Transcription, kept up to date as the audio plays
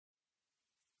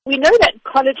We know that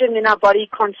collagen in our body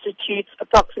constitutes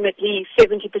approximately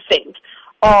 70%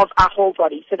 of our whole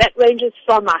body. So that ranges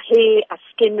from our hair, our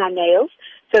skin, our nails,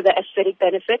 so the aesthetic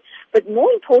benefit, but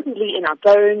more importantly in our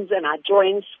bones and our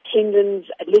joints, tendons,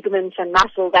 ligaments, and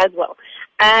muscles as well.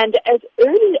 And as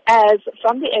early as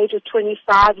from the age of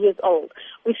 25 years old,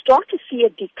 we start to see a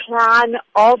decline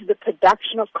of the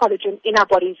production of collagen in our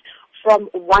bodies from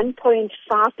 1.5%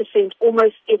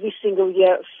 almost every single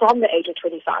year from the age of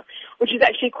 25, which is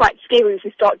actually quite scary if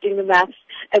we start doing the maths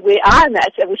at where I'm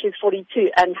at, which is 42,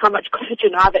 and how much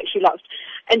collagen I've actually lost.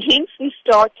 And hence we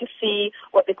start to see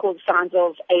what they call signs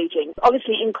of aging,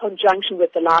 obviously in conjunction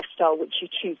with the lifestyle which you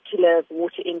choose to live,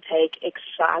 water intake,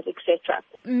 exercise, etc.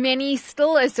 Many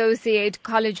still associate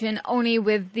collagen only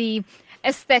with the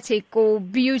aesthetic or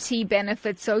beauty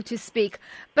benefits, so to speak.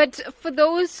 But for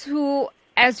those who,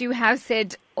 as you have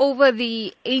said, over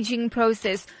the aging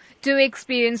process do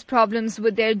experience problems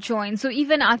with their joints or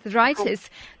even arthritis,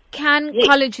 can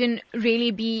collagen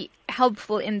really be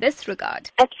helpful in this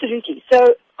regard? Absolutely.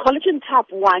 So collagen type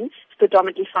 1 is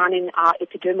predominantly found in our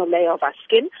epidermal layer of our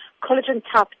skin. Collagen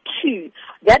type 2,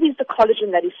 that is the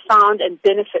collagen that is found and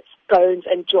benefits bones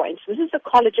and joints. This is the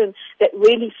collagen that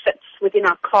really fits within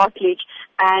our cartilage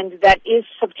and that is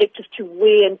subjective to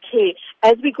wear and tear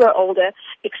as we grow older,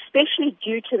 especially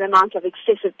due to the amount of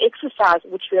excessive exercise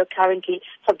which we are currently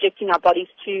subjecting our bodies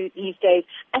to these days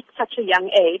at such a young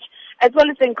age, as well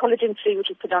as then collagen 3, which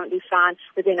is predominantly found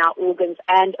within our organs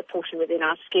and a portion within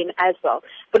our skin as well.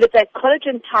 But it's that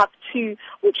collagen type 2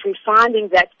 which we're finding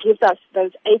that gives us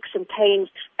those aches and pains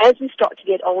as we start to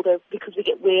get older because we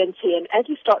get wear and tear. And as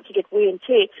we start to get wear and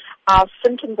tear, our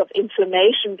symptoms of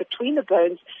inflammation between the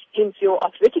bones, hence your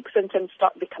arthritic symptoms,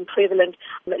 start to become prevalent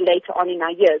later on in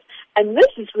our years. And this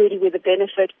is really where the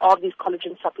benefit of these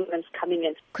collagen supplements coming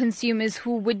in. Consumers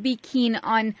who would be keen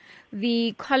on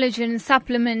the collagen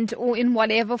supplement or in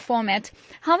whatever format,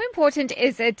 how important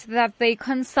is it that they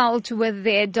consult with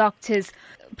their doctors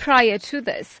prior to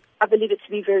this? I believe it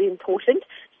to be very important,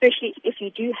 especially if you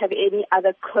do have any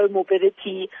other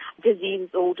comorbidity, diseases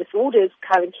or disorders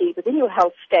currently within your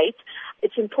health state.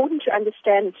 It's important to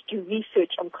understand and to do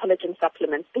research on collagen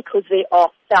supplements because there are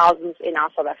thousands in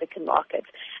our South African market.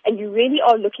 And you really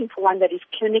are looking for one that is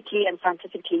clinically and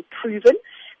scientifically proven,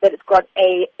 that it's got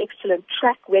an excellent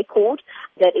track record,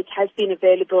 that it has been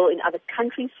available in other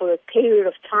countries for a period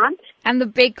of time. And the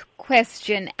big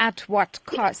question, at what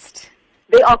cost?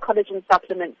 There are collagen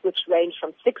supplements which range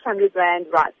from 600 Rand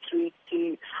right through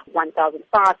to 1,500,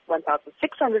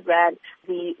 1,600 Rand.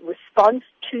 The response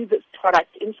to this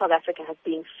product in South Africa has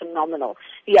been phenomenal.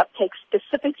 The uptake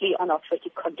specifically on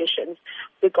arthritic conditions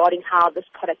regarding how this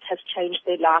product has changed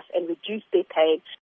their life and reduced their pain